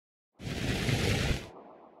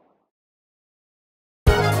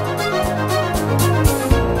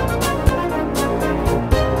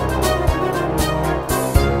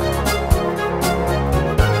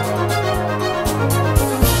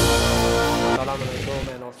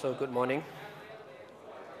So good morning.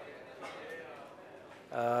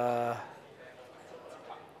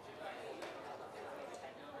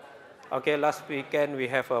 Okay, last weekend we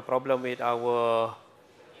have a problem with our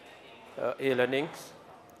e-learnings.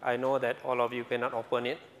 I know that all of you cannot open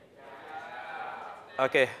it.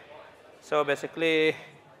 Okay, so basically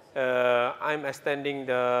I'm extending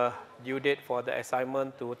the due date for the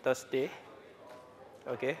assignment to Thursday.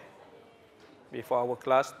 Okay, before our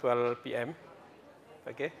class 12 p.m.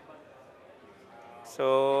 Okay,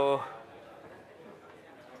 so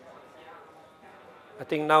I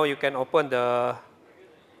think now you can open the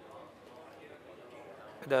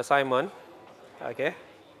assignment. Okay,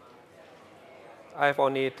 I have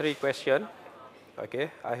only 3 questions. Okay,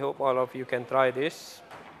 I hope all of you can try this.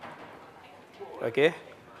 Okay,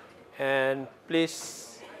 and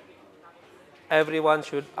please, everyone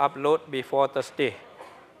should upload before Thursday,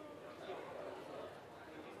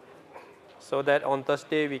 so that on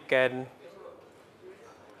Thursday we can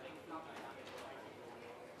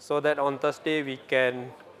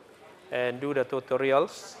do the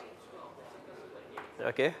tutorials.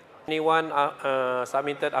 Okay, anyone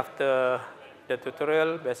submitted after the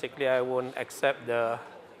tutorial, basically I won't accept the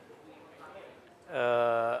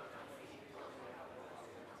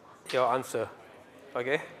your answer.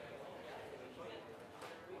 Okay.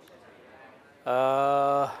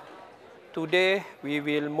 Today we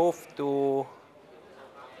will move to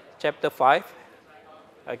chapter 5.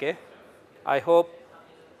 Okay. I hope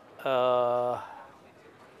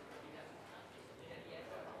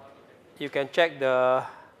you can check the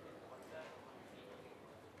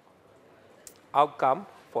outcome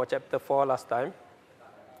for chapter 4 last time.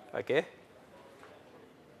 Okay.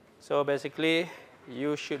 So basically,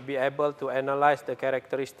 you should be able to analyze the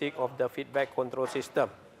characteristic of the feedback control system.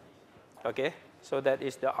 Okay. So that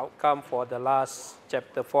is the outcome for the last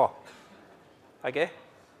chapter 4. Okay.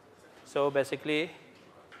 So basically,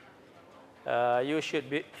 you should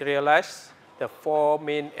realize the 4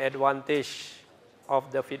 main advantages of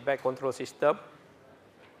the feedback control system.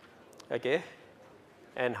 Okay.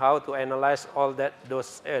 And how to analyze all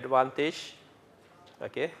those advantages.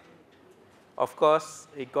 Okay. Of course,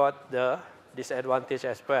 it got the disadvantage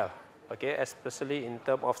as well. Okay, especially in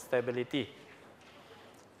terms of stability.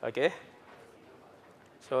 Okay.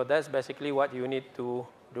 So that's basically what you need to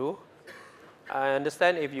do. I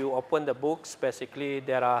understand if you open the books, basically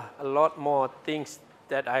there are a lot more things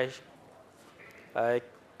that I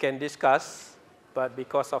can discuss, but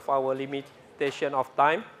because of our limitation of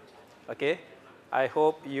time, okay, I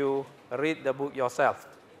hope you read the book yourself.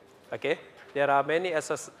 Okay, there are many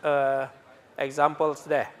examples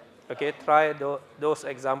there. Okay, try those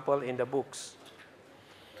examples in the books.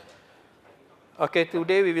 Okay,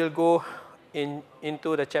 today we will go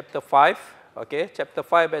into the chapter 5. Okay, chapter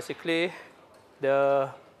 5 basically the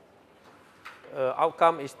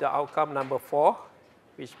outcome is the outcome number 4,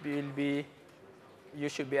 which will be you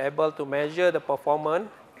should be able to measure the performance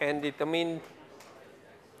and determine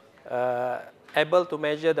able to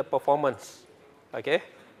measure the performance, okay,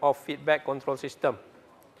 of feedback control system.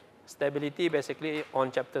 Stability basically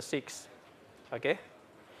on chapter 6. Okay.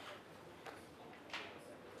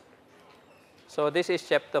 So this is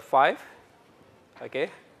chapter 5. Okay.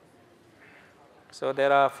 So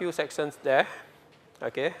there are a few sections there.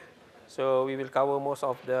 Okay. So we will cover most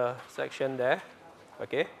of the section there.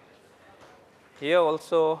 Okay. Here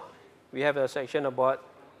also we have a section about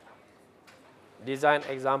design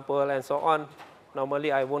example and so on.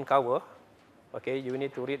 Normally I won't cover. Okay, you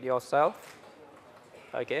need to read yourself.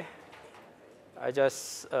 Okay, I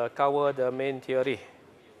just cover the main theory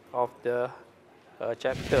of the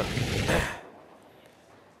chapter.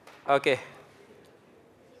 Okay,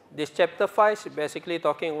 this chapter 5 is basically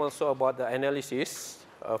talking also about the analysis,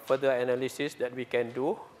 further analysis that we can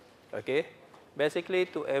do. Okay, basically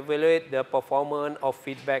to evaluate the performance of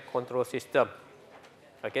feedback control system.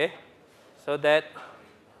 Okay, so that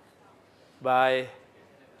by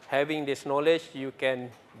having this knowledge, you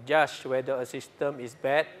can judge whether a system is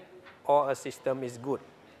bad or a system is good.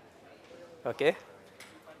 Okay.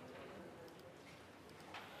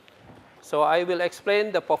 So I will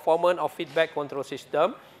explain the performance of feedback control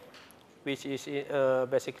system, which is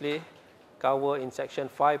basically covered in section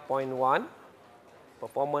 5.1,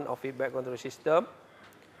 performance of feedback control system.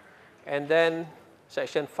 And then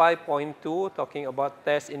section 5.2, talking about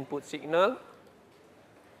test input signal.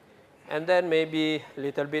 And then maybe a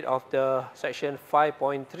little bit of the section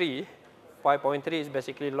 5.3. 5.3 is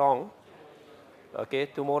basically long. Okay,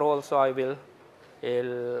 tomorrow also I will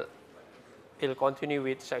continue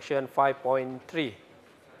with section 5.3,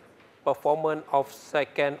 performance of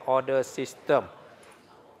second order system.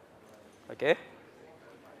 Okay.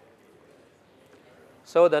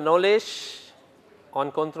 So the knowledge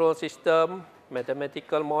on control system,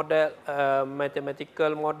 mathematical models,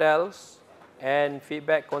 and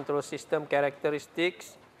feedback control system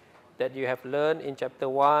characteristics that you have learned in chapter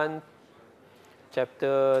 1,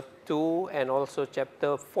 chapter 2, and also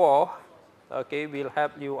chapter 4, okay, will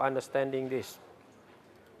help you understanding this.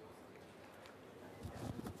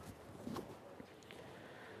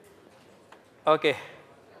 Okay.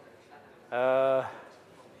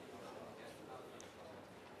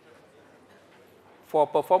 For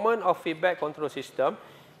performance of feedback control system,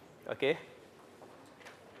 okay,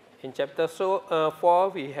 in chapter 4,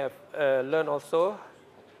 we have learned also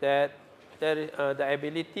that there is the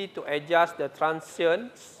ability to adjust the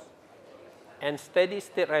transients and steady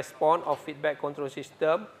state response of feedback control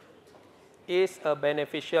system is a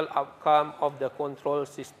beneficial outcome of the control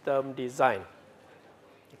system design.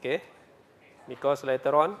 Okay, because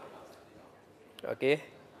later on, okay,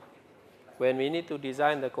 when we need to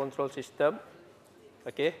design the control system,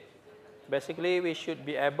 okay, basically we should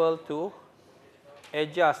be able to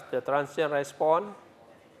adjust the transient response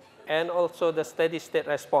and also the steady state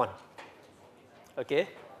response, okay,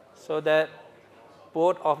 so that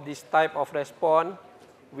both of this type of response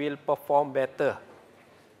will perform better,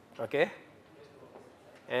 okay.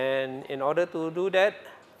 And in order to do that,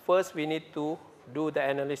 first we need to do the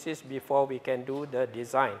analysis before we can do the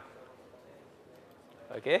design,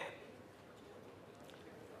 okay.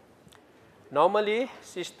 Normally,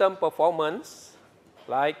 system performance,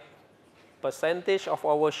 like percentage of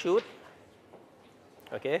overshoot,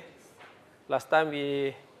 okay. Last time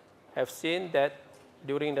we have seen that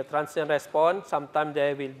during the transient response, sometimes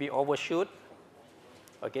there will be overshoot,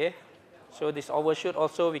 okay. So this overshoot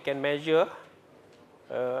also we can measure,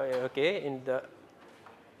 okay,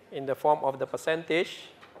 in the form of the percentage.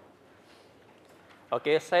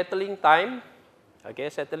 Okay, settling time. Okay,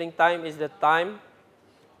 settling time is the time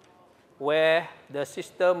where the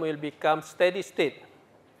system will become steady state,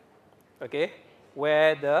 okay,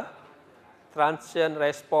 where the transient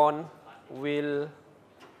response will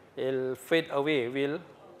fade away, will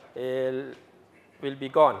be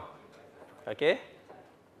gone, okay.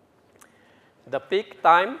 The peak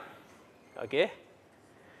time, okay,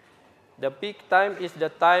 the peak time is the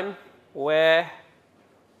time where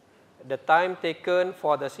the time taken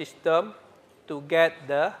for the system to get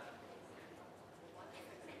the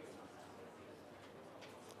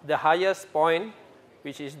highest point,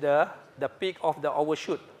 which is the peak of the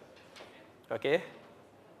overshoot, okay.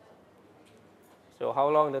 So how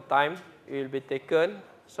long the time will be taken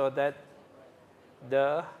so that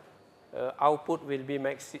the output will be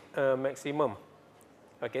maximum,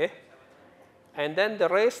 okay. And then the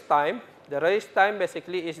race time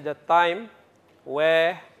basically is the time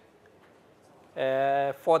where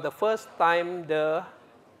for the first time the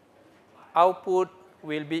output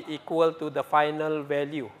will be equal to the final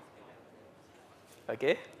value,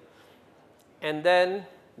 okay. And then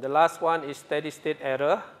the last one is steady state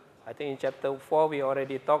error. I think in chapter 4 we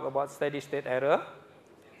already talked about steady state error,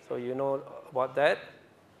 so you know about that.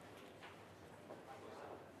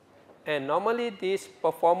 And normally this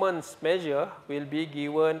performance measure will be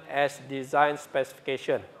given as design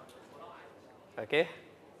specification, okay.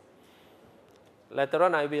 Later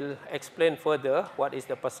on I will explain further what is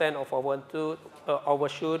the percent of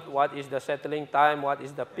overshoot, what is the settling time, what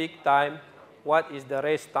is the peak time, what is the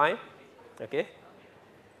race time, okay.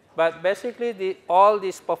 But basically all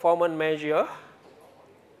these performance measure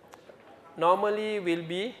normally will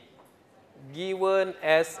be given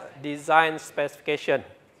as design specification.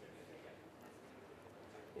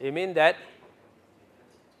 It means that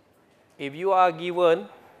if you are given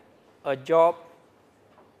a job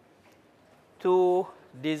to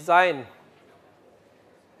design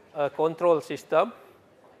a control system,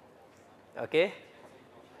 okay,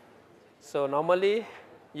 so normally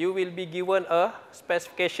you will be given a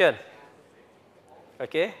specification,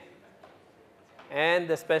 okay, and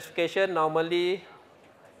the specification normally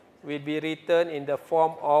will be written in the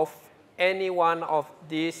form of any one of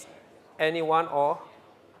these, any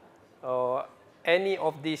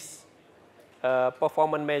of these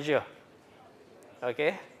performance measure,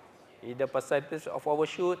 okay, either percentage of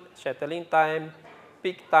overshoot, settling time,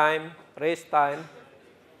 peak time, race time,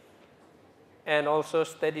 and also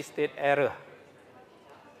steady state error,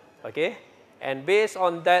 okay. And based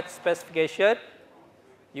on that specification,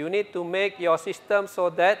 you need to make your system so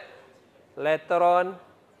that later on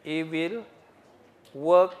it will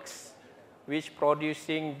works which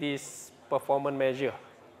producing this performance measure,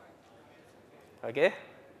 okay.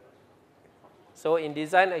 So in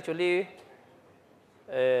design actually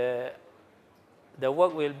the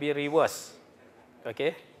work will be reversed,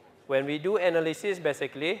 okay. when we do analysis,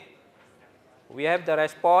 basically, we have the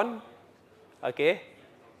response, okay,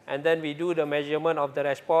 and then we do the measurement of the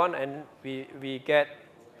response, and we get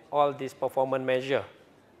all this performance measure,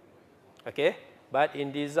 okay. But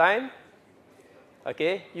in design,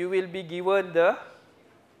 okay, you will be given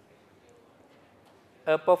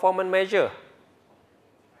a performance measure,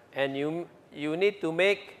 and you need to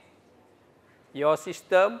make your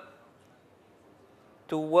system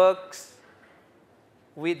to work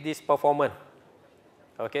with this performance,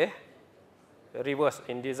 okay, reverse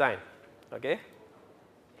in design, okay.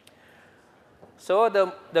 So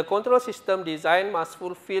the control system design must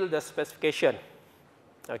fulfill the specification,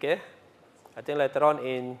 okay. I think later on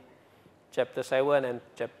in chapter 7 and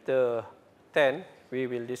chapter 10, we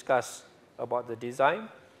will discuss about the design,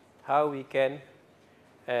 how we can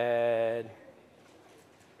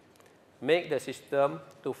make the system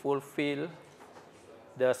to fulfill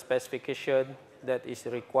the specification that is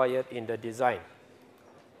required in the design.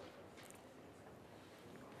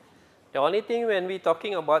 The only thing when we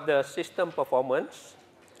talking about the system performance,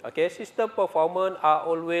 okay, system performance are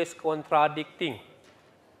always contradicting,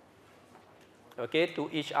 okay, to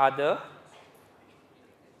each other,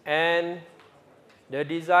 and the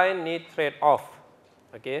design need trade-off,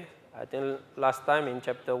 okay. I think last time in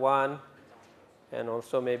chapter 1 and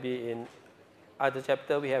also maybe in other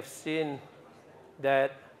chapter we have seen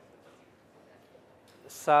that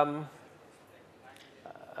some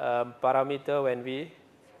parameter, when we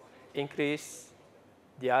increase,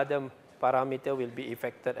 the other parameter will be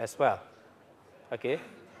affected as well, okay,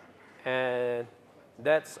 and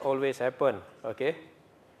that's always happen, okay.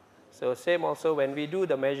 So same also when we do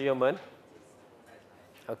the measurement,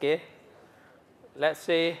 okay, let's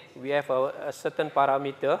say we have a certain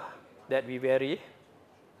parameter that we vary,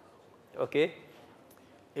 okay.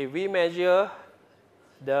 If we measure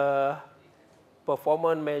the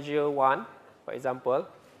performance measure 1, for example,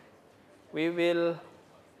 we will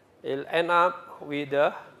end up with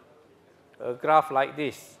a graph like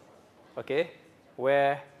this, okay,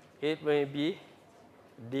 where it may be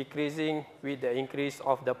decreasing with the increase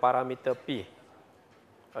of the parameter P,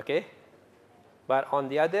 okay. But on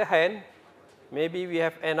the other hand, maybe we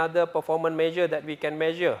have another performance measure that we can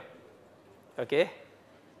measure, okay.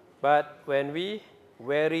 But when we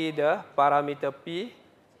vary the parameter P,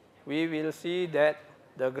 we will see that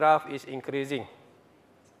the graph is increasing,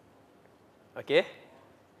 okay.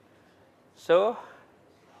 So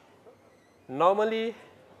normally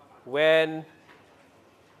when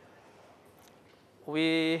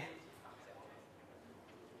we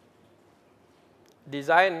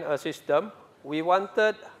design a system, we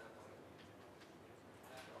wanted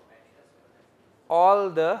all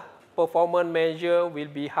the performance measure will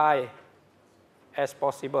be high as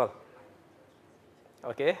possible,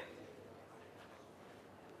 okay.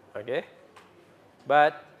 Okay.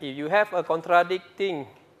 But if you have a contradicting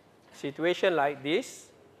situation like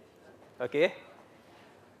this, okay,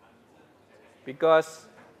 because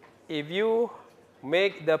if you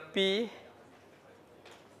make the P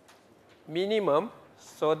minimum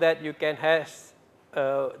so that you can have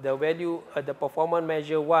the value, the performance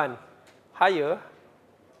measure 1 higher,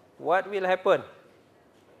 what will happen?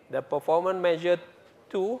 The performance measure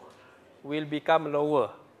 2 will become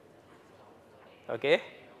lower, okay.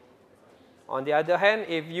 On the other hand,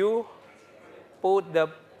 if you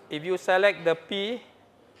select the P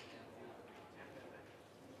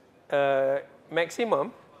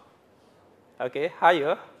maximum, okay,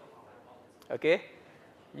 higher, okay,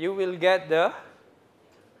 you will get the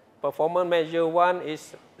performance measure 1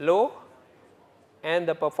 is low and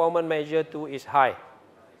the performance measure 2 is high,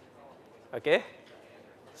 okay.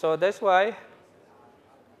 So that's why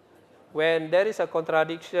when there is a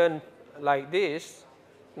contradiction like this,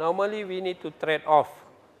 normally we need to trade off,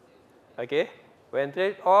 okay. When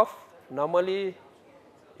trade off, normally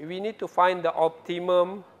we need to find the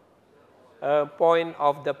optimum point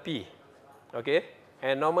of the P, okay.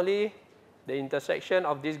 And normally the intersection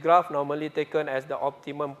of this graph normally taken as the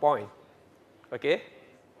optimum point, okay.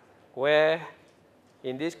 Where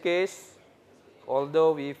in this case,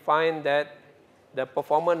 although we find that the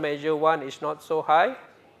performance measure 1 is not so high,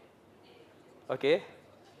 okay,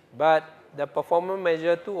 but the performance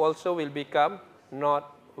measure 2 also will become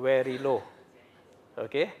not very low,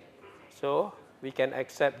 okay. So we can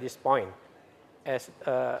accept this point as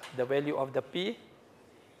the value of the P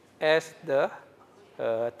as the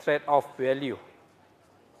trade-off value,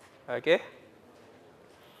 okay.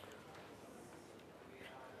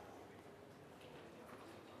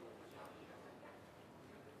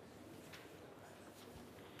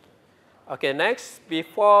 Okay, next,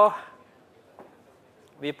 before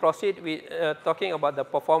we proceed with talking about the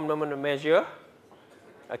performance measure.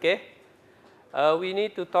 Okay, we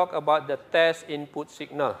need to talk about the test input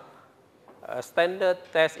signal, standard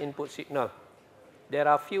test input signal. There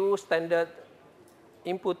are few standard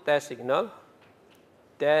input test signal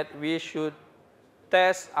that we should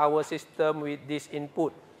test our system with this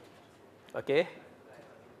input, okay,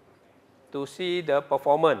 to see the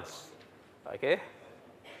performance. Okay,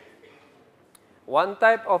 one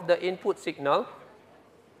type of the input signal,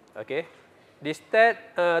 okay, this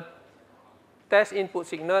test input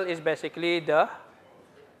signal is basically the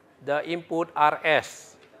input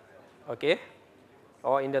RS, okay,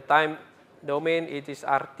 or in the time domain it is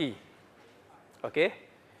RT. Okay,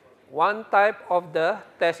 one type of the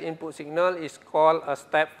test input signal is called a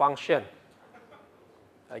step function.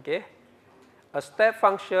 Okay, a step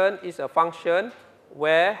function is a function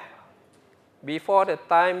where before the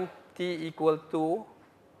time t equal to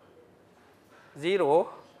 0,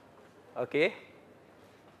 okay,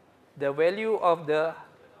 the value of the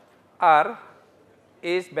R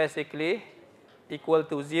is basically equal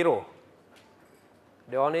to 0.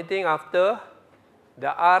 The only thing after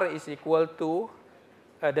the R is equal to,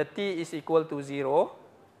 the T is equal to 0,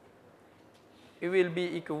 it will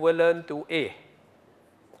be equivalent to A,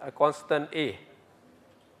 a constant A.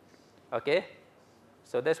 Okay,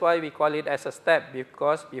 so that's why we call it as a step,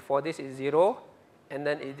 because before this is 0 and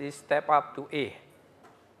then it is step up to A.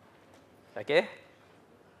 Okay,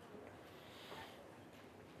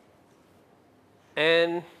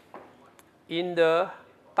 and in the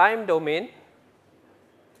time domain,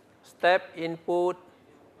 step input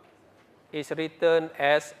is written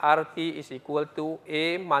as RT is equal to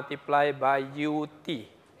A multiplied by UT.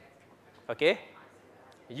 Okay,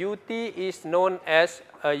 UT is known as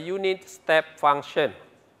a unit step function.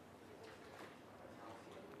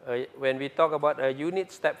 When we talk about a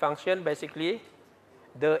unit step function, basically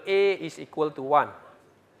the A is equal to 1.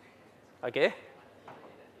 Okay,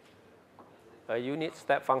 a unit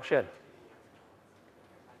step function.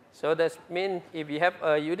 So that means if we have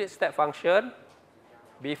a unit step function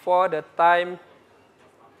before the time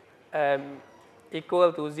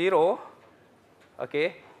equal to 0,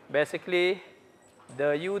 okay, basically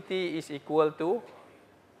the UT is equal to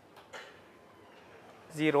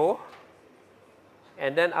 0,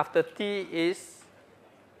 and then after T is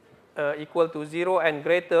equal to 0 and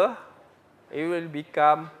greater, it will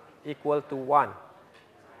become equal to 1.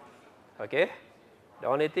 Okay, the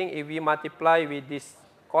only thing, if we multiply with this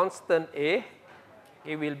constant A,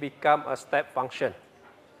 it will become a step function.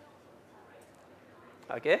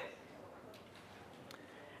 Okay,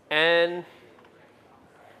 and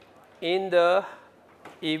in the,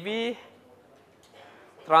 if we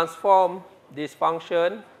transform this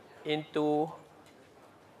function into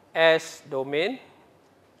S domain,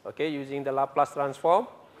 okay, using the Laplace transform,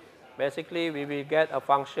 basically we will get a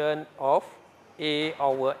function of A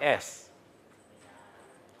over S.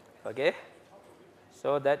 Okay,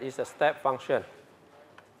 so that is a step function.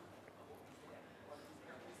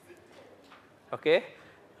 Okay,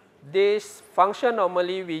 this function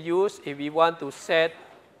normally we use if we want to set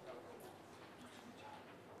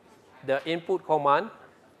the input command,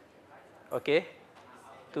 okay,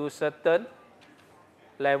 to certain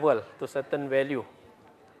level, to certain value.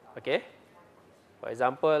 Okay, for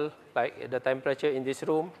example, like the temperature in this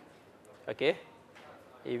room. Okay,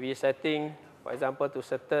 if we setting, for example, to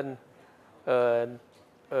certain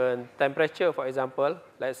temperature, for example,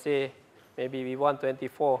 let's say maybe we want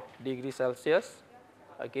 24 degrees Celsius.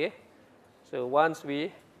 Okay, so once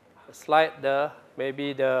we slide the,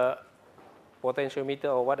 maybe the potentiometer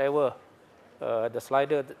or whatever, the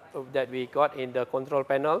slider that we got in the control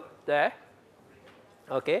panel there,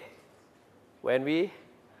 okay, when we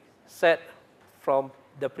set from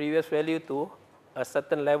the previous value to a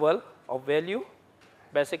certain level of value,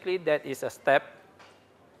 basically that is a step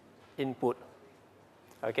input.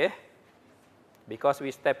 Okay, because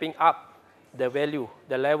we're stepping up the value,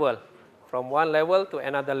 the level, from one level to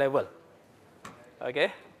another level.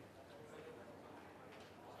 Okay,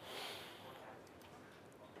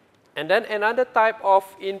 and then another type of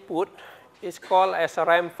input is called as a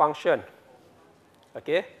ramp function.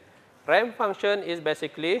 Okay, ramp function is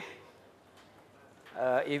basically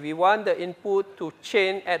if we want the input to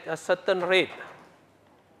change at a certain rate,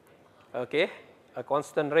 okay, a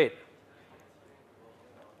constant rate.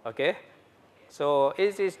 Okay, so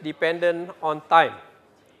it is dependent on time.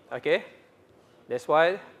 Okay, that's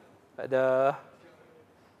why the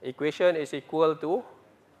equation is equal to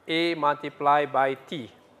A multiplied by T.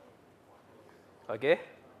 Okay,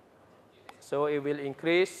 so it will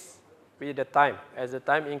increase with the time. As the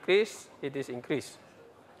time increase, it is increased.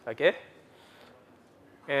 Okay,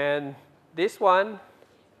 And this one,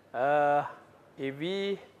 if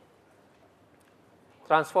we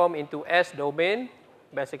transform into S domain,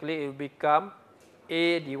 basically it will become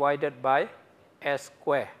A divided by S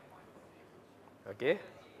square. Okay.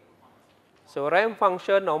 So ramp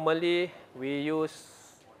function normally we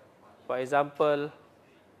use, for example,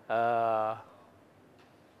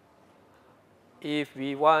 if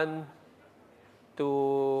we want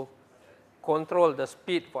to control the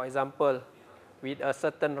speed, for example, with a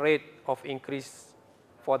certain rate of increase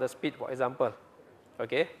for the speed, for example.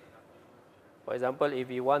 Okay. For example, if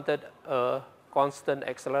we wanted a constant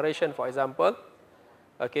acceleration, for example,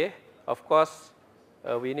 okay, of course,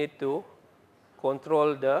 we need to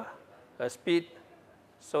control the speed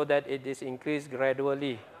so that it is increased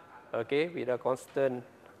gradually, okay, with a constant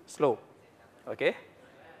slope. Okay.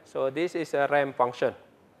 So this is a ramp function.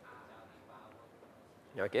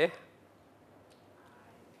 Okay.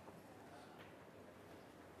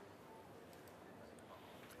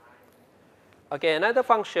 Okay, another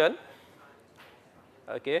function,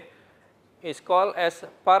 okay, is called as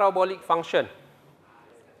parabolic function.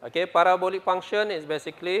 Okay, parabolic function is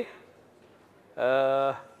basically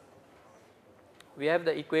we have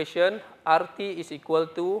the equation RT is equal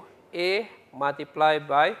to A multiplied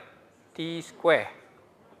by T square.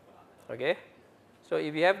 Okay, so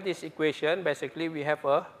if we have this equation, basically we have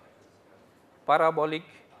a parabolic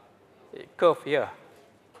curve here.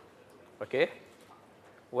 Okay,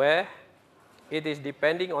 where it is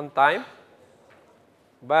depending on time,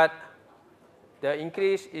 but the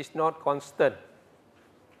increase is not constant.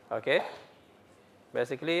 Okay,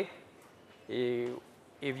 basically,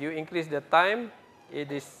 if you increase the time,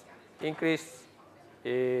 it is increase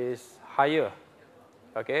is higher.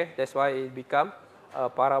 Okay, that's why it become a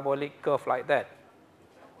parabolic curve like that.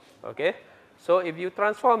 Okay, so if you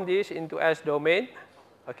transform this into S domain,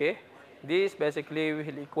 okay, this basically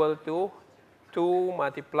will equal to 2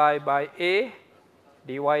 multiplied by A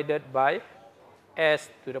divided by S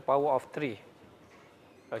to the power of 3.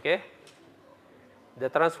 Okay. The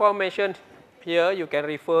transformation here you can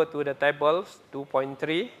refer to the tables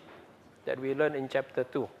 2.3 that we learned in chapter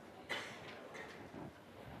 2.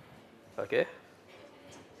 Okay.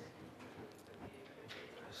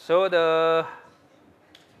 So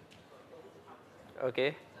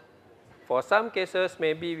for some cases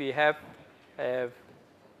maybe we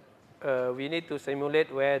we need to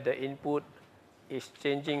simulate where the input is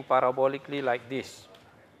changing parabolically like this.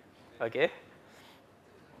 Okay.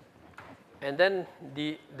 And then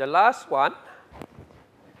the last one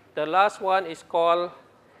is called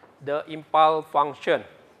the impulse function.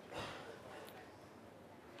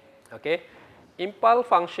 Okay. Impulse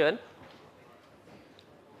function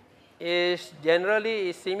is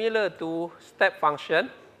generally similar to step function.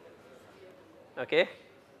 Okay.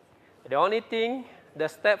 The only thing, the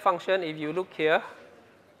step function, if you look here,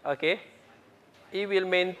 okay, it will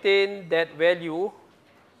maintain that value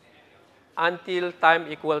until time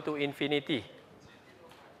equal to infinity.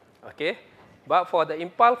 Okay. But for the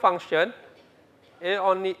impulse function, it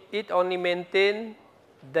only maintain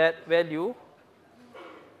that value,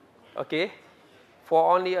 okay,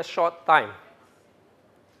 for only a short time.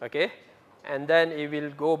 Okay, and then it will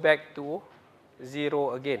go back to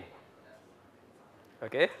 0 again.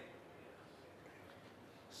 Okay.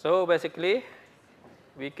 So basically,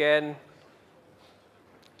 we can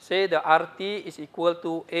say the RT is equal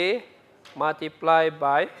to A multiplied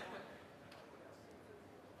by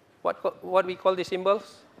what we call the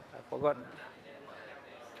symbols? I forgot.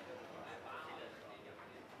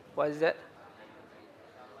 What is that?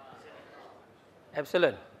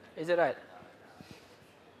 Epsilon. Is it right?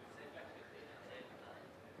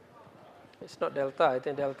 It's not delta. I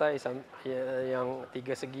think delta is yang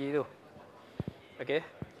tiga segi tu. Okay.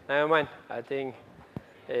 Never mind. I think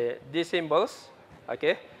these symbols.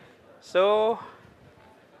 Okay. So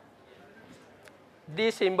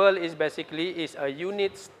this symbol is basically a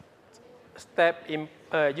unit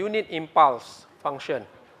unit impulse function.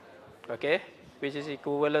 Okay, which is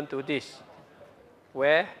equivalent to this,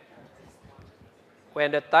 where when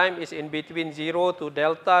the time is in between 0 to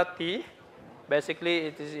delta t, basically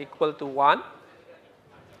it is equal to 1,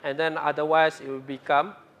 and then otherwise it will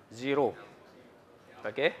become 0.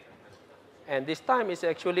 Okay, and this time is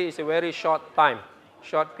actually a very short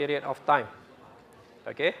period of time.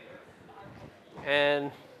 Okay,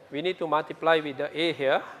 and we need to multiply with the A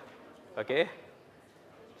here. Okay,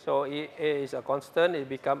 so A is a constant, it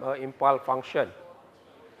becomes an impulse function.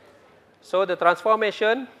 So the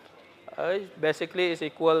transformation basically is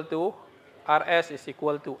equal to Rs is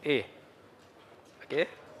equal to A. Okay,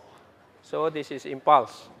 so this is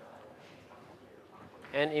impulse.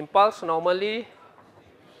 And impulse normally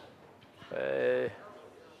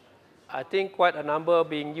I think quite a number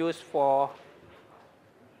being used for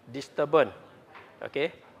disturbance,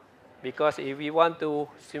 okay? Because if we want to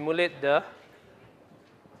simulate the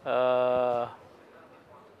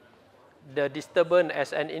disturbance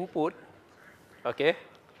as an input, okay,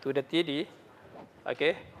 to the TD,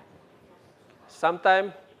 okay,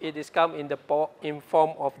 sometimes it is come in the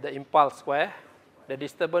form of the impulse where the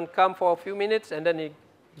disturbance come for a few minutes and then it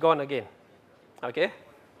gone again, okay.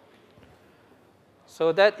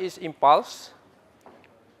 So that is impulse.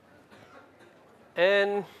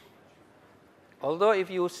 And although if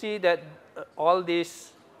you see that all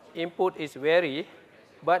this input is vary,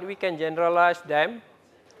 but we can generalize them,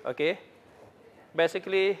 okay.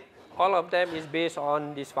 Basically, all of them is based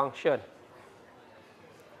on this function.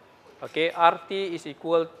 Okay, RT is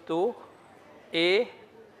equal to A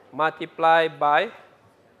multiplied by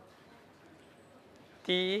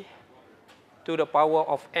T to the power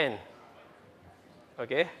of N.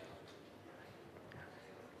 Okay.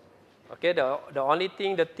 Okay, the only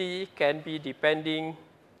thing the T can be depending,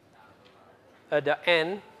 the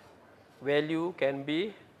N value can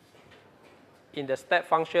be in the step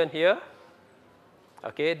function here.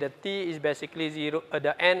 Okay, the T is basically 0,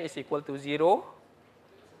 the N is equal to 0.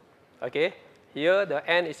 Okay, here the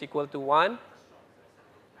N is equal to 1.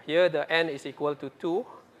 Here the N is equal to 2.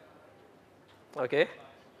 Okay,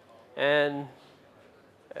 and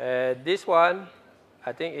this one,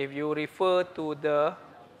 I think if you refer to the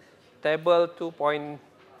table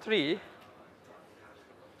 2.3,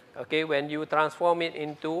 okay, when you transform it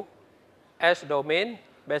into S domain,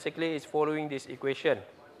 basically it's following this equation.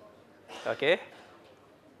 Okay,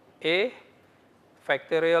 A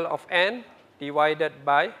factorial of N divided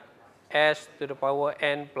by S to the power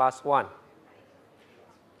N plus 1.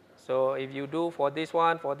 So if you do for this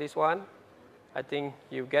one, I think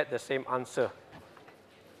you get the same answer.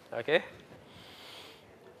 Okay.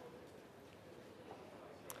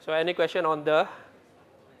 So any question on the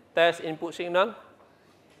test input signal?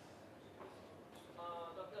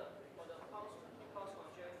 Doctor, for the pulse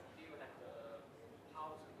function, do you have the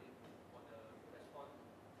pulse for the response?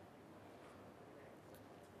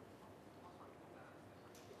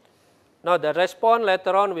 No, the response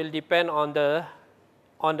later on will depend on the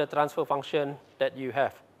transfer function that you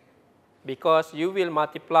have, because you will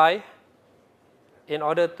multiply in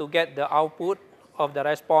order to get the output of the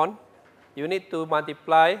response. You need to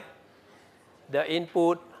multiply the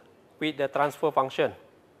input with the transfer function,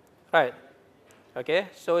 right? Okay,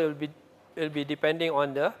 so it will be depending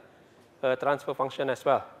on the transfer function as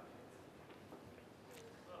well.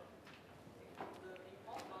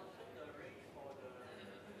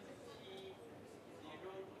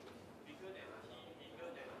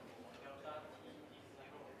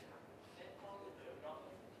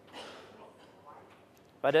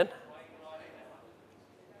 Pardon?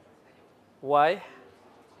 Why?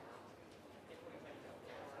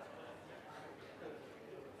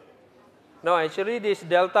 No, actually this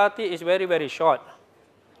delta t is very, very short.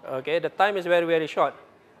 Okay, the time is very, very short.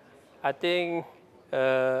 I think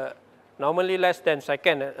normally less than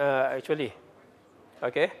second actually.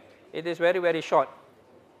 Okay, it is very, very short.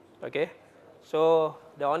 Okay, so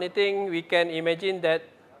the only thing we can imagine that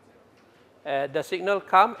the signal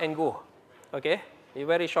come and go. Okay, in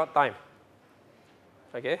very short time.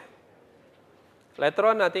 Okay. Later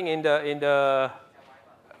on, I think in the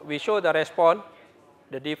we show the response,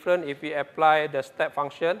 the difference if we apply the step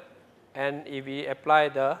function and if we apply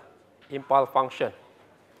the impulse function.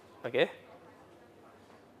 Okay,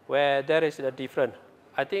 where there is the difference.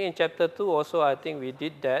 I think in chapter 2 also, I think we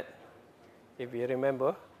did that, if you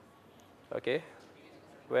remember. Okay,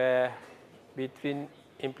 where between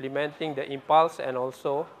implementing the impulse and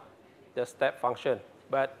also the step function.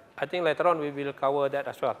 But I think later on we will cover that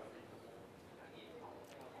as well.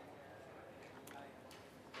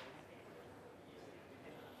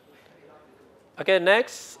 Okay,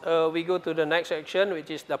 next we go to the next section, which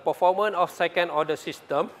is the performance of second order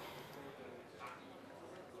system.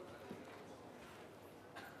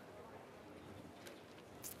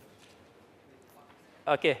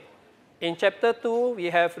 Okay, in chapter 2 we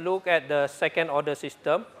have looked at the second order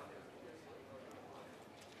system.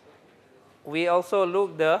 We also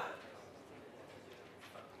looked the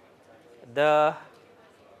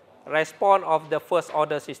response of the first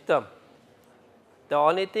order system. The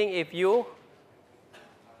only thing, if you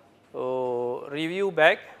review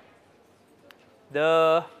back,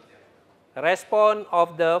 the response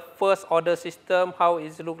of the first order system, how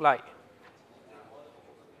it look like?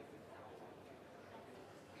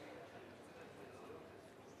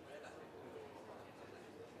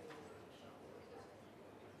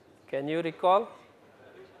 Can you recall?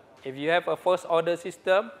 If you have a first order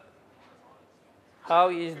system, how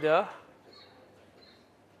is the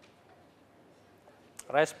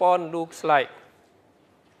response looks like?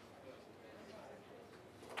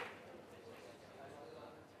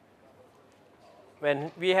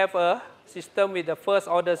 When we have a system with a first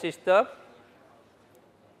order system,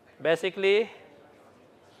 basically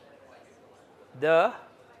the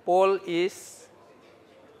pole is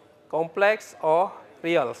complex or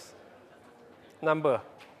reals number.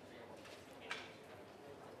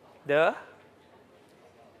 The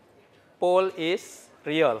pole is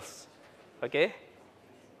reals. Okay.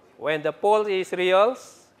 When the pole is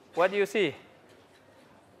reals, what do you see?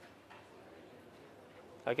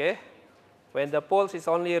 Okay. When the poles is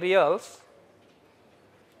only reals,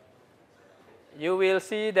 you will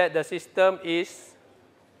see that the system is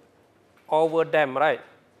overdamped, right?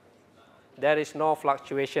 There is no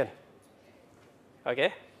fluctuation.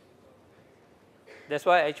 Okay. That's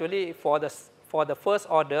why actually for the first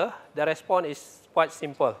order, the response is quite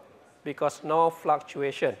simple because no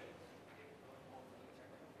fluctuation.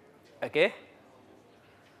 Okay.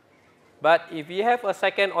 But if you have a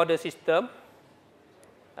second order system,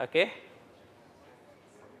 okay,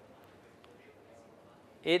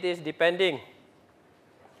 it is depending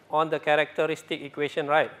on the characteristic equation,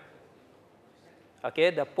 right?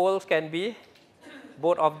 Okay, the poles can be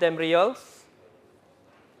both of them reals,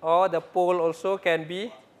 or the pole also can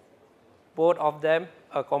be both of them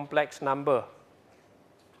a complex number.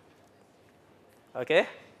 Okay,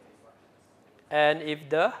 and if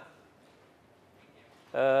the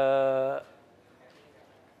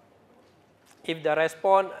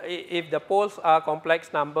poles are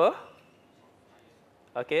complex number,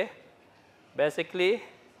 okay, basically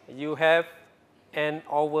you have an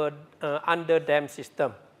underdamped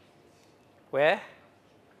system where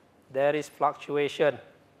there is fluctuation,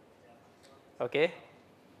 okay,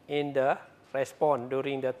 in the response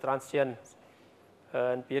during the transient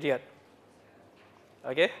period.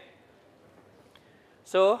 Okay.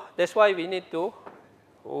 So that's why we need to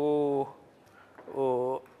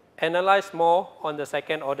analyze more on the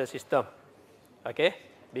second order system. Okay,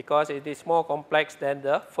 because it is more complex than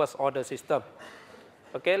the first order system.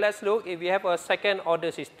 Okay, let's look if we have a second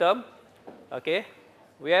order system. Okay,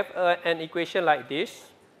 we have an equation like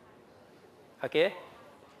this. Okay,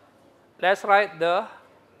 let's write the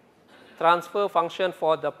transfer function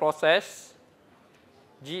for the process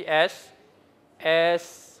Gs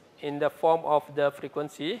as in the form of the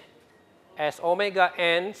frequency as omega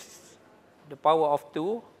n the power of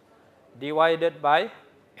 2 divided by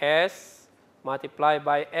s multiplied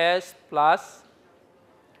by s plus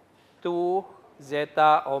 2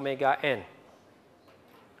 zeta omega n.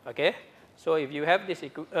 Okay, so if you have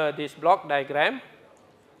this block diagram,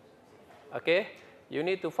 okay, you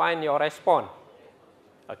need to find your response.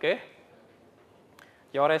 Okay,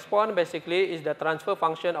 your response basically is the transfer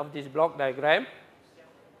function of this block diagram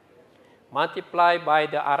multiplied by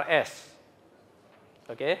the Rs.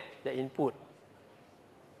 Okay, the input.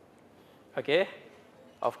 Okay.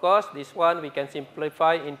 Of course, this one we can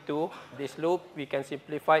simplify into this loop, we can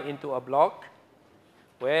simplify into a block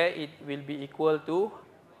where it will be equal to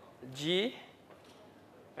G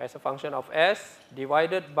as a function of S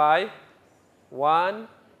divided by 1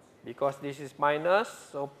 because this is minus,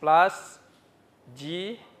 so plus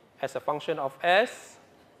G as a function of S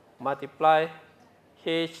multiply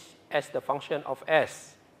H as the function of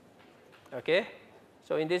S. Okay.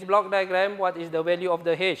 So in this block diagram, what is the value of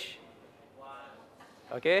the H?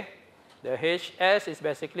 Okay, the Hs is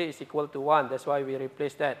basically is equal to 1. That's why we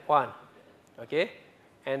replace that 1. Okay,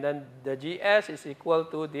 and then the Gs is equal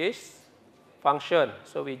to this function.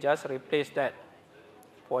 So we just replace that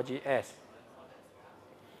for Gs.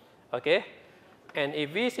 Okay, and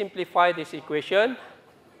if we simplify this equation,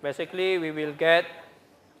 basically we will get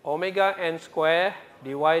omega n square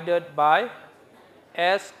divided by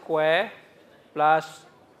s square plus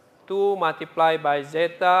 2 multiplied by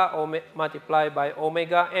zeta multiplied by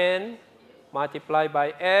omega n multiplied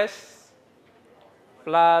by s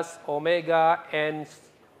plus omega n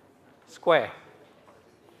square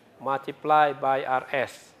multiplied by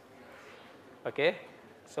Rs. Okay,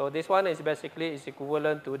 so this one is basically is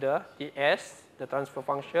equivalent to the Ts, the transfer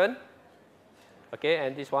function. Okay,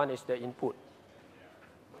 and this one is the input.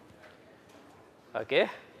 Okay,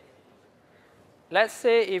 let's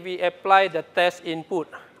say if we apply the test input,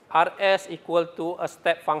 Rs equal to a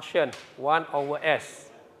step function 1 over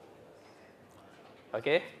S.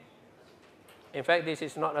 Okay. In fact, this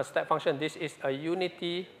is not a step function. This is a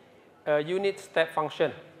unit step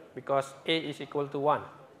function because A is equal to 1.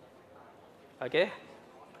 Okay.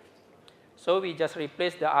 So we just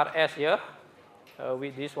replace the Rs here.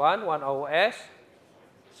 with this one 1 over S.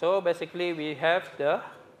 So basically we have the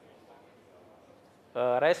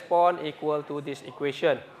response equal to this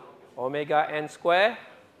equation, omega n square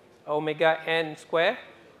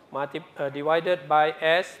divided by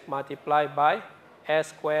S multiplied by S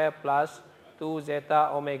square plus 2 zeta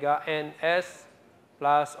omega n S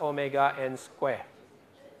plus omega n square.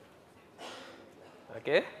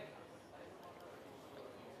 Okay.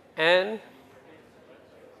 And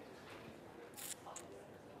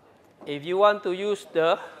if you want to use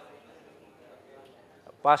the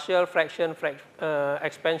partial fraction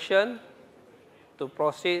expansion to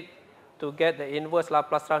proceed to get the inverse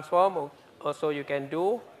Laplace transform, also you can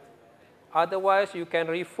do. Otherwise, you can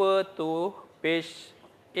refer to page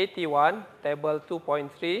 81, table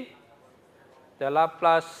 2.3, the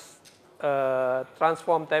Laplace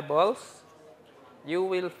transform tables. You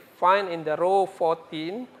will find in the row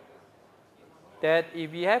 14 that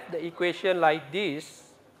if we have the equation like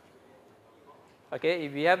this, okay,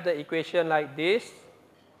 if we have the equation like this,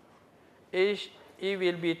 it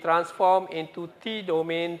will be transformed into T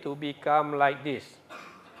domain to become like this.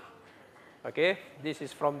 Okay, this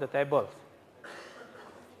is from the table.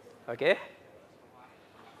 Okay,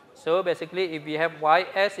 so basically if we have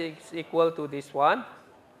Ys is equal to this one,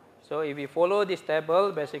 so if we follow this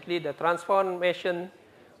table, basically the transformation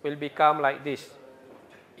will become like this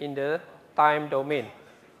in the time domain.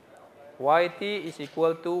 Yt is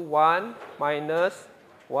equal to 1 minus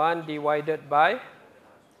 1 divided by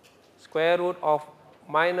square root of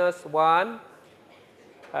minus 1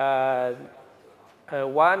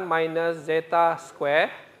 minus zeta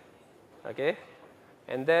square, okay,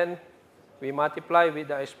 and then we multiply with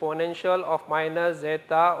the exponential of minus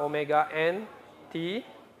zeta omega n t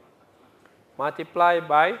multiplied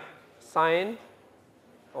by sine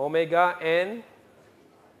omega n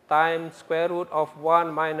times square root of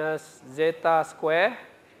 1 minus zeta square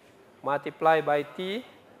multiplied by t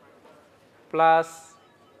plus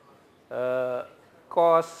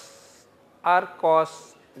cos r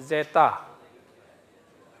cos zeta.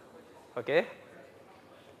 Okay,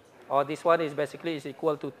 or this one is basically is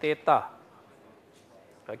equal to theta.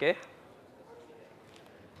 Okay,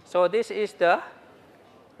 so this is the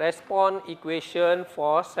response equation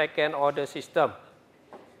for second order system.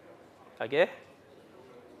 Okay,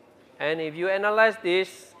 and if you analyze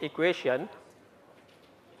this equation,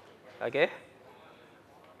 okay,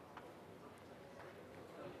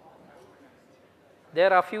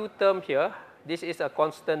 there are few terms here. This is a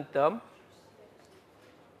constant term.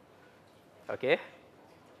 Okay,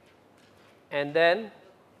 and then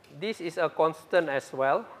this is a constant as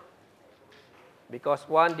well, because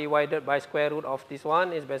 1 divided by square root of this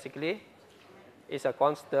one is basically is a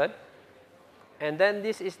constant. And then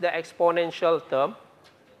this is the exponential term.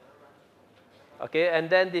 Okay, and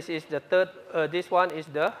then this is the third, this one is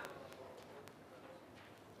the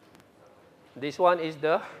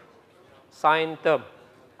sine term.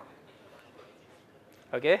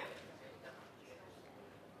 Okay,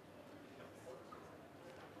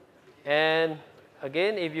 and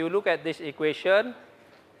again, if you look at this equation,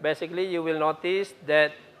 basically you will notice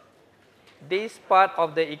that this part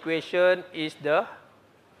of the equation is the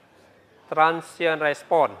transient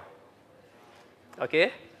response.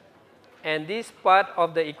 Okay, and this part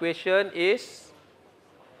of the equation is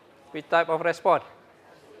which type of response?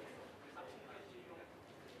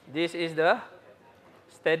 This is the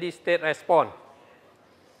steady state response,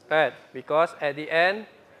 right? Because at the end,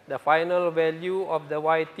 the final value of the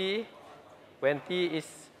Yt when t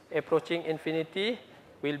is approaching infinity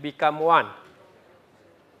will become 1.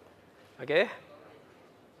 Okay?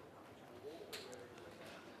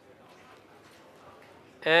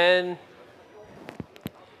 And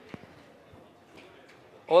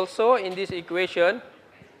also in this equation,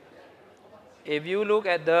 if you look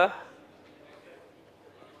at the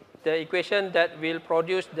equation that will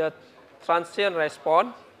produce the transient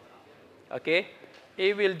response, okay,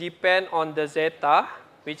 it will depend on the zeta,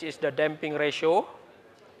 which is the damping ratio.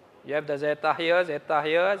 You have the zeta here, zeta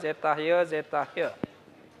here, zeta here, zeta here.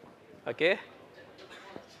 Okay,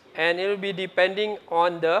 and it will be depending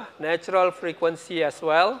on the natural frequency as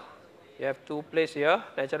well. You have two places here,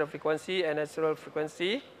 natural frequency and natural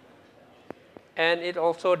frequency, and it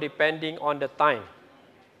also depending on the time.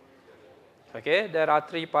 Okay, there are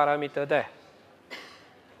 3 parameters there.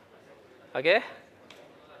 Okay,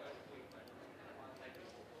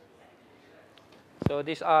 so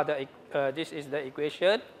these are the this is the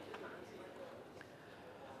equation.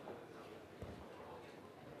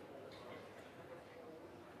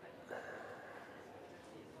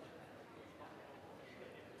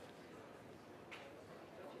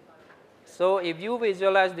 So if you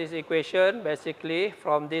visualize this equation, basically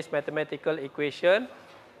from this mathematical equation,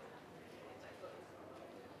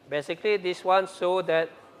 basically this one show that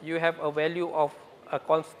you have a value of a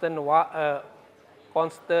constant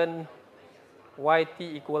yt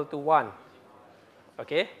equal to 1.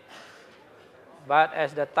 Okay? But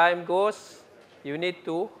as the time goes, you need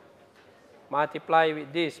to multiply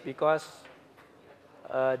with this, because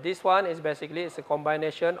this one is basically it's a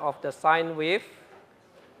combination of the sine wave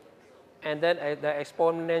and then the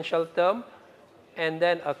exponential term and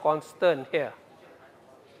then a constant here.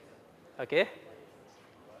 Okay?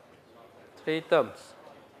 3 terms.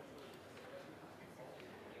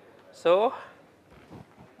 So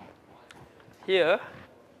here,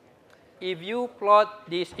 if you plot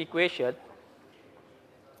this equation,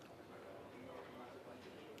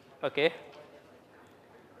 okay,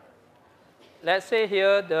 let's say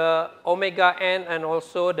here the omega n and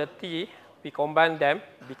also the t, we combine them,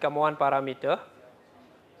 become one parameter.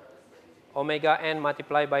 Omega n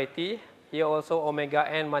multiplied by t. Here also omega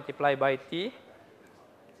n multiplied by t.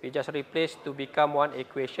 We just replace to become one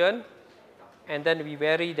equation. And then we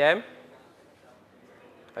vary them.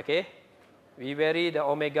 Okay. We vary the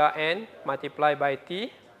omega n multiplied by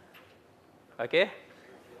t. Okay.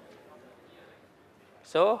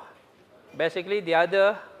 So basically the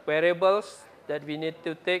other variables that we need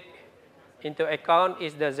to take into account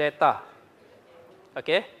is the zeta.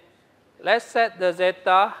 Okay. Let's set the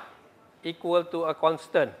zeta equal to a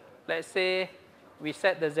constant. Let's say we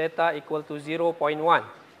set the zeta equal to 0.1.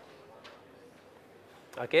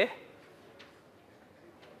 Okay.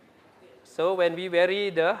 So when we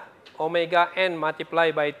vary the omega n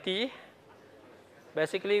multiplied by t,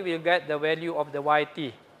 basically we'll get the value of the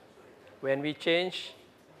yt when we change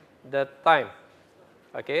the time.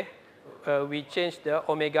 Okay. We change the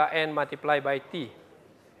omega n multiplied by t.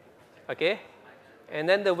 Okay. And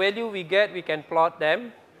then the value we get, we can plot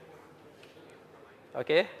them.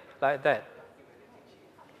 Okay, like that.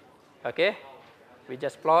 Okay. We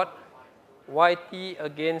just plot yt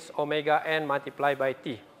against omega n multiplied by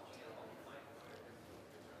t.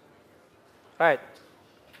 Right.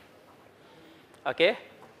 Okay.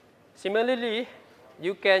 Similarly,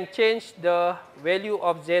 you can change the value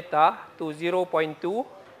of zeta to 0.2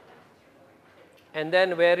 and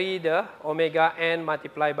then vary the omega n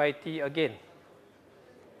multiplied by t again.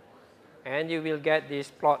 And you will get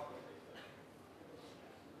this plot.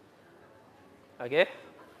 Okay.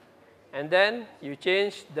 And then you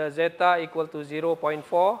change the zeta equal to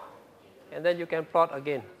 0.4 and then you can plot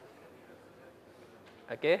again.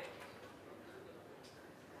 Okay.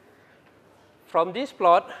 From this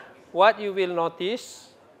plot, what you will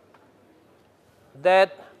notice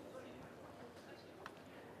that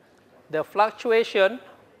the fluctuation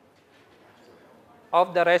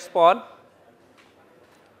of the response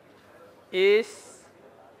is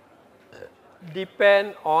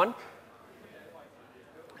depend on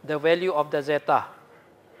the value of the zeta.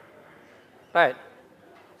 Right.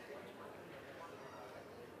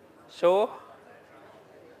 So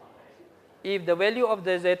if the value of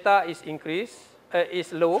the zeta is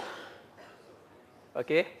is low,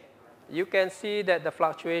 okay, you can see that the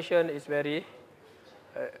fluctuation is very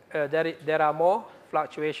there are more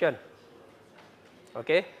fluctuation.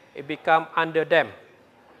 Okay, it become under damped.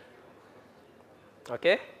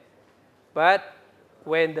 Okay, but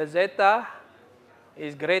when the zeta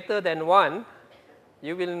is greater than 1,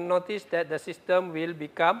 you will notice that the system will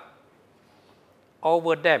become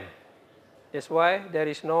over damped. That's why there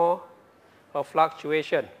is no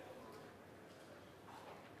fluctuation.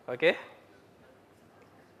 Okay.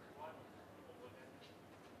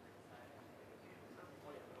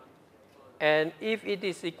 And if it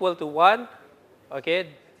is equal to 1, okay,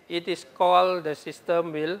 it is called the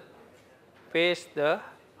system will face the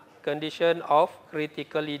condition of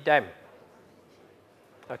critically damped.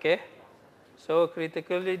 Okay. So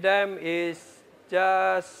critically damped is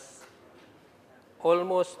just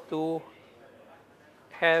almost to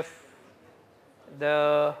have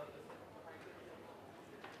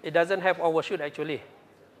it doesn't have overshoot actually.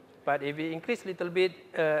 But if we increase little bit,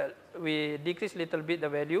 we decrease little bit the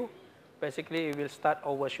value, basically it will start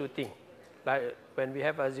overshooting. Like when we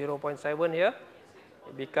have a 0.7 here,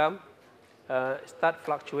 it become start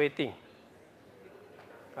fluctuating.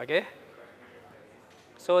 Okay.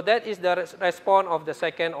 So that is the response of the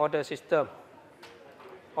second order system.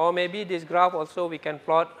 Or maybe this graph also we can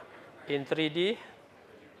plot in 3D.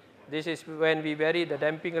 This is when we vary the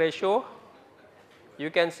damping ratio.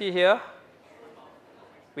 You can see here,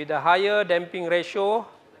 with a higher damping ratio,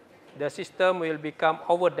 the system will become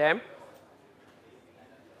over damped.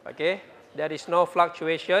 Okay, there is no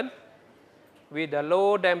fluctuation. with the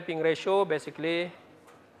low damping ratio, basically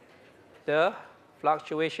the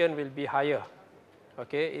fluctuation will be higher.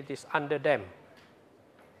 Okay, it is under damped.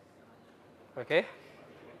 Okay.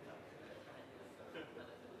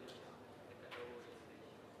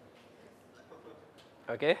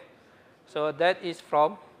 Okay, so that is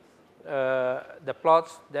from the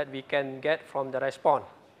plots that we can get from the response.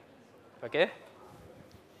 Okay,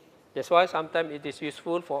 that's why sometimes it is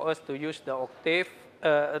useful for us to use the octave,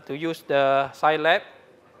 to use the Scilab.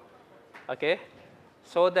 Okay,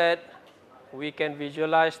 so that we can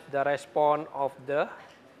visualize the response of the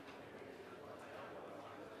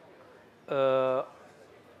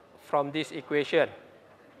from this equation.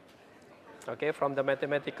 Okay, from the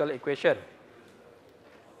mathematical equation.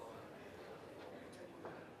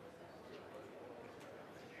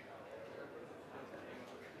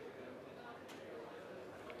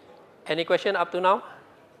 Any question up to now?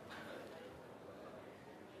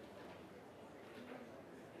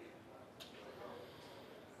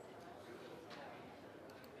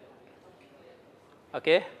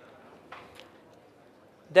 Okay.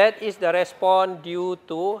 That is the response due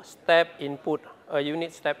to step input, a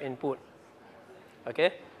unit step input.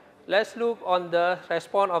 Okay. Let's look on the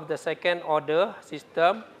response of the second order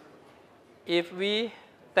system if we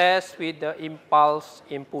test with the impulse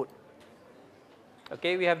input.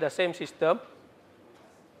 Okay, we have the same system.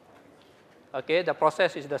 Okay, the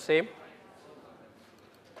process is the same.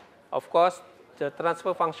 Of course, the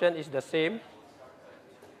transfer function is the same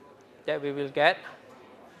that we will get.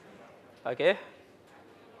 Okay.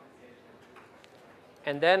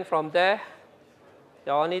 And then from there,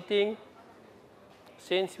 the only thing,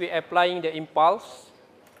 since we are applying the impulse,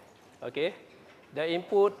 okay, the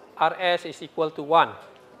input Rs is equal to 1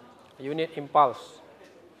 unit impulse.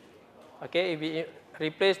 Okay, if we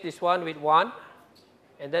replace this one with 1,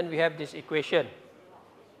 and then we have this equation.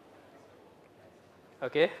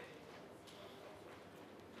 Okay.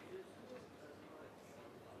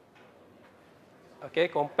 Okay,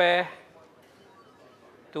 compare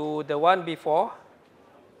to the one before.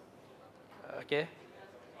 Okay,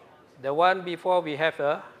 the one before we have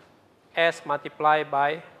a S multiplied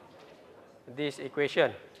by this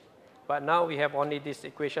equation, but now we have only this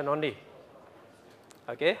equation only.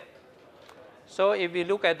 Okay, so if we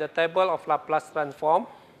look at the table of Laplace transform,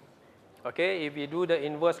 okay, if we do the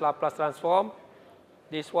inverse Laplace transform,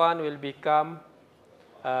 this one will become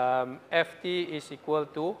Ft is equal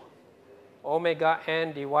to omega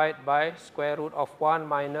n divided by square root of 1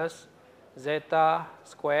 minus zeta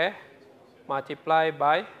square multiplied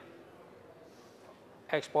by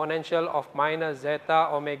exponential of minus zeta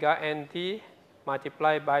omega nt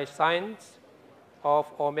multiplied by sines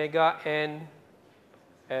of omega n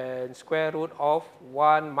and square root of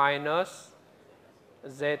 1 minus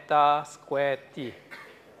zeta square t.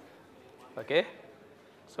 Okay,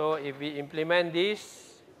 so if we implement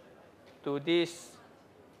this to this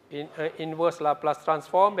inverse Laplace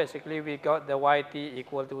transform, basically we got the yt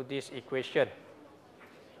equal to this equation.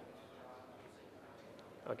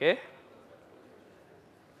 Okay.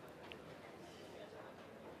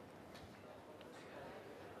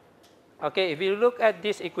 Okay, if you look at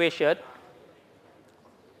this equation,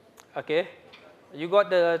 okay, you got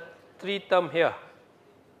the 3 term here.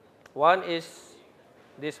 One is,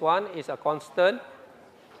 this one is a constant,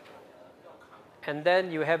 and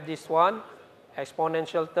then you have this one,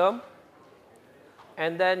 exponential term,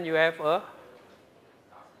 and then you have a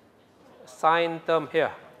sine term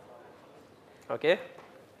here. Okay.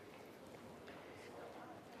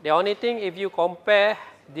 The only thing, if you compare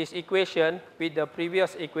this equation with the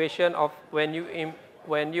previous equation of when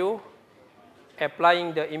you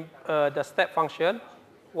applying the step function,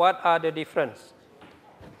 what are the difference?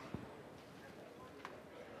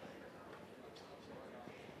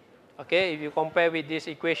 Okay, if you compare with this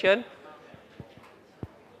equation,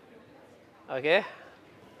 okay,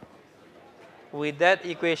 with that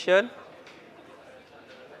equation,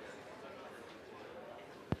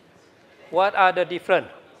 what are the difference?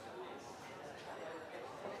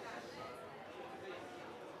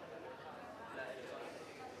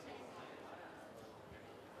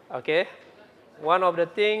 Okay, one of the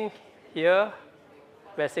thing here,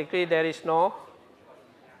 basically there is no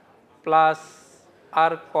plus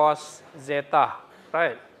r cos zeta,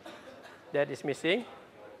 right? That is missing.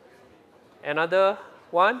 Another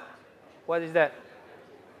one, what is that?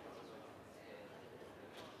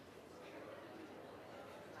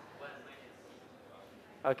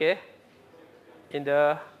 Okay, in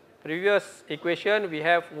the previous equation we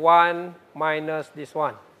have 1 minus this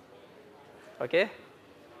one. Okay,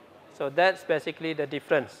 so that's basically the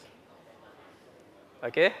difference.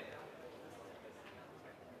 Okay.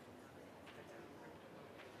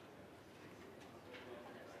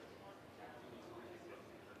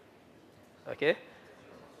 Okay.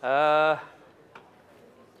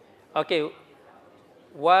 Okay.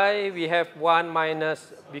 Why we have 1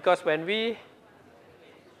 minus? Because when we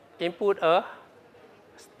input a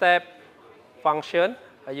step function,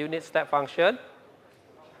 a unit step function,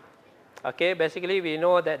 okay, basically we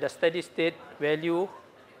know that the steady state value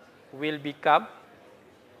will become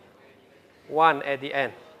 1 at the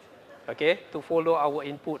end, okay, to follow our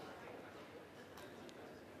input.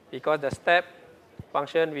 Because the step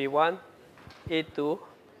function we want it to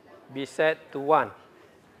be set to 1,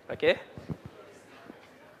 okay.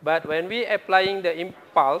 But when we applying the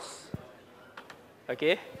impulse,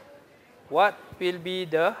 okay, what will be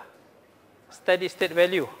the steady state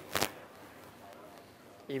value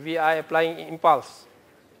if we are applying impulse?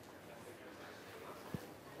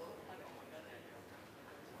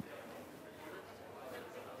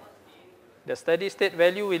 The steady state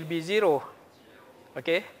value will be 0,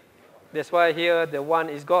 okay. That's why here the 1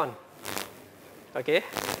 is gone, okay,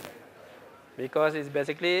 because it's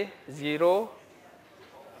basically 0.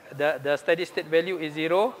 The steady state value is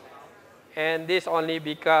 0, and this only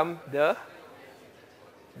become the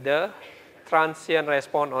transient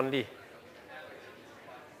response only,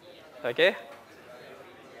 okay.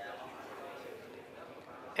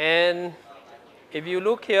 And if you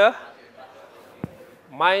look here,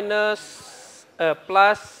 minus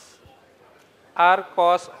plus r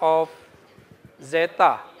cos of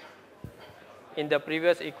zeta in the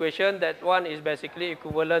previous equation, that one is basically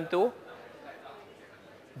equivalent to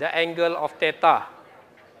the angle of theta,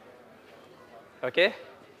 okay.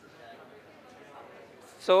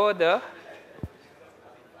 So that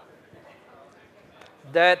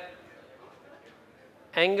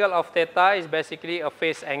angle of theta is basically a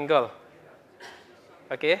phase angle,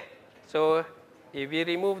 okay. So if we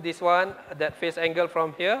remove this one, that phase angle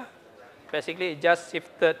from here, basically it just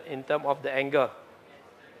shifted in terms of the angle.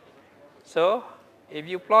 So if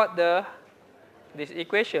you plot this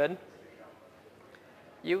equation,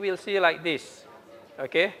 you will see like this,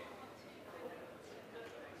 okay.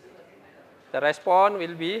 The response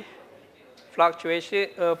will be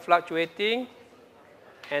fluctuating,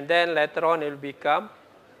 and then later on it will become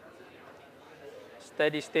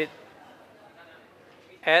steady state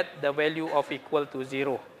at the value of equal to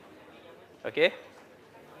 0, okay.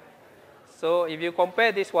 So if you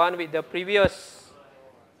compare this one with the previous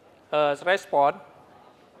response,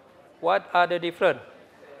 what are the difference?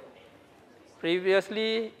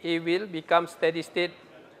 Previously, it will become steady state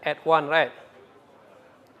at 1, right?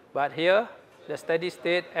 But here, the steady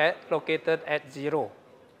state located at 0.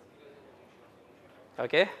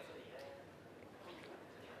 Okay?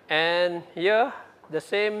 And here, the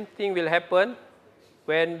same thing will happen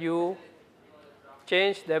when you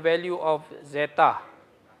change the value of zeta.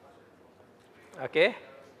 Okay?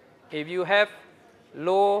 If you have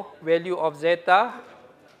low value of zeta,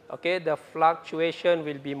 okay, the fluctuation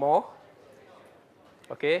will be more.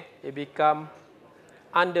 Okay, it become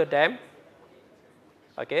underdamped.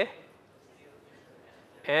 Okay,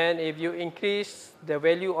 and if you increase the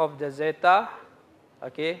value of the zeta,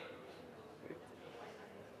 okay,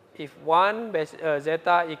 if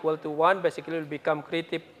zeta equal to 1, basically it will become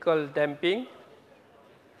critical damping.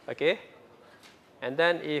 Okay, and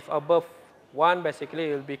then if above 1,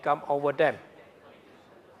 basically it will become overdamped.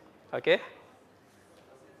 Okay,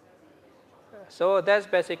 so that's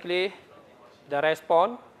basically the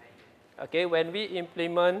response, okay, when we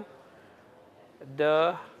implement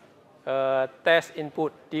the test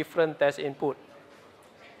input, different test input.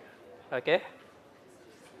 Okay,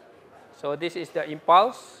 so this is the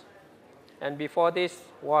impulse, and before this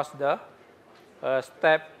was the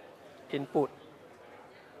step input.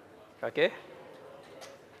 Okay,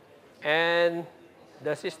 and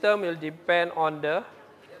the system will depend on the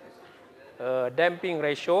damping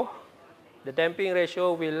ratio. The damping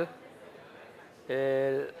ratio will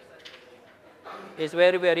is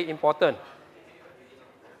very, very important.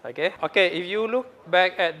 Okay. Okay. If you look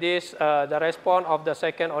back at this, the response of the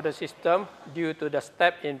second order system due to the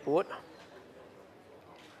step input.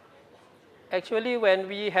 Actually, when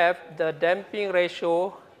we have the damping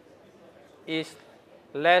ratio is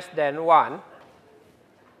less than 1,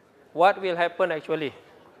 what will happen actually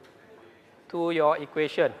to your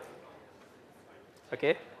equation?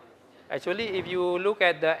 Okay. Actually, if you look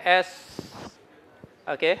at the S,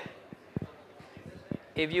 okay,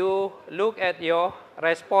 if you look at your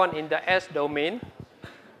response in the S domain,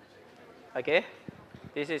 okay,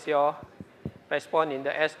 this is your response in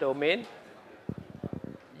the S domain.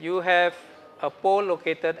 You have a pole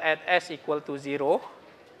located at S equal to 0,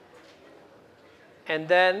 and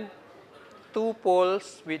then two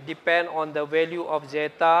poles will depend on the value of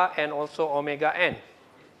zeta and also omega n.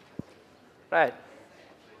 right?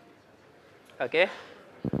 Okay.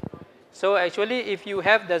 So actually, if you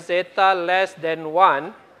have the zeta less than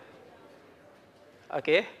 1,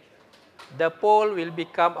 okay, the pole will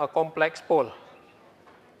become a complex pole.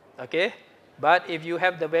 Okay. But if you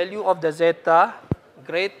have the value of the zeta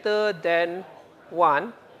greater than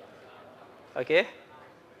 1, okay,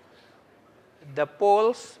 the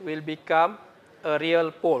poles will become a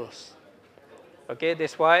real poles. Okay,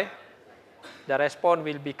 that's why the response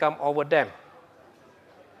will become overdamped.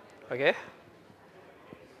 Okay.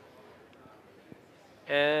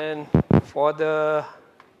 And for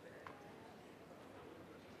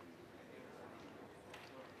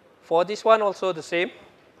this one also the same.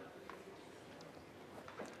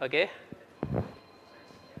 Okay.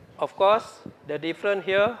 Of course, the difference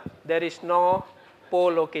here, there is no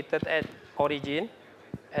pole located at origin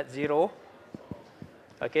at 0.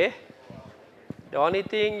 Okay. The only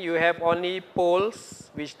thing you have only poles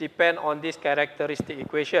which depend on this characteristic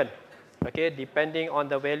equation. Okay, depending on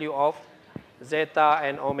the value of zeta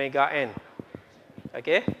and omega n.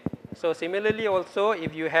 Okay. So similarly also,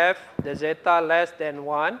 if you have the zeta less than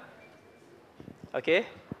 1, okay,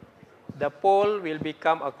 the pole will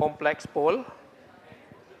become a complex pole.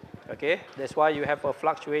 Okay, that's why you have a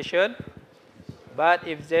fluctuation. But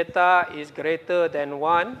if zeta is greater than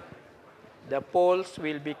 1, the poles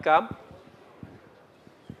will become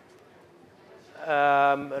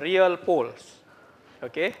real poles,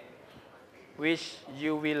 okay, which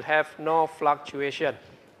you will have no fluctuation.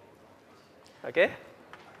 Okay.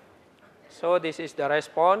 So this is the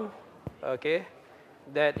response, okay,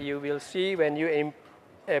 that you will see when you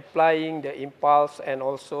applying the impulse and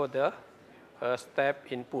also the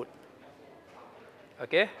step input.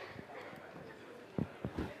 Okay.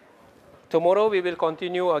 Tomorrow we will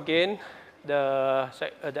continue again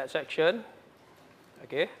that section.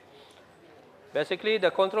 Okay. Basically,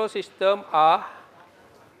 the control system are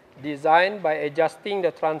designed by adjusting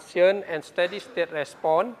the transient and steady state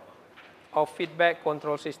response of feedback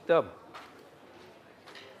control system.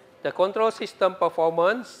 The control system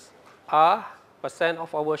performance are percent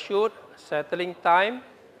of overshoot, settling time,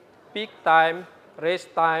 peak time, race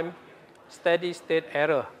time, steady state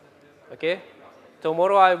error. Okay.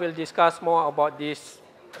 Tomorrow I will discuss more about this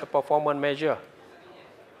performance measure.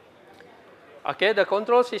 Okay, the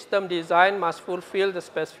control system design must fulfill the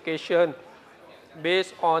specification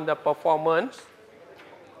based on the performance,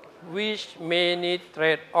 which may need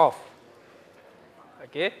trade-off.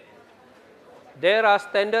 Okay. There are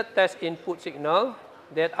standard test input signals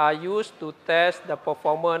that are used to test the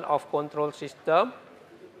performance of control system.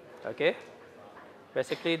 Okay.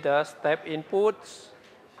 Basically, the step inputs,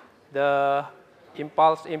 the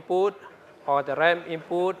impulse input, or the ramp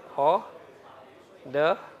input, or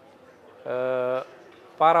the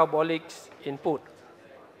parabolic input.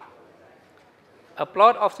 A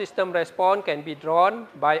plot of system response can be drawn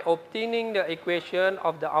by obtaining the equation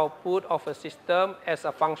of the output of a system as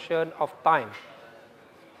a function of time.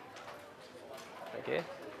 Okay.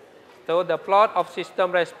 So the plot of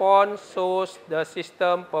system response shows the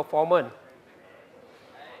system performance.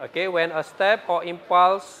 Okay, when a step or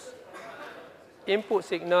impulse input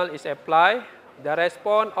signal is applied, the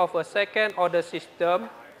response of a second order system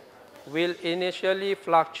will initially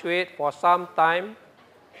fluctuate for some time,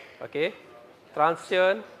 okay,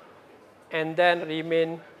 transient, and then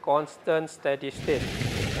remain constant steady state.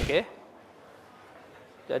 Okay.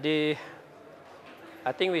 Jadi,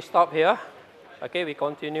 I think we stop here. Okay, we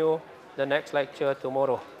continue the next lecture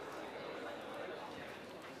tomorrow.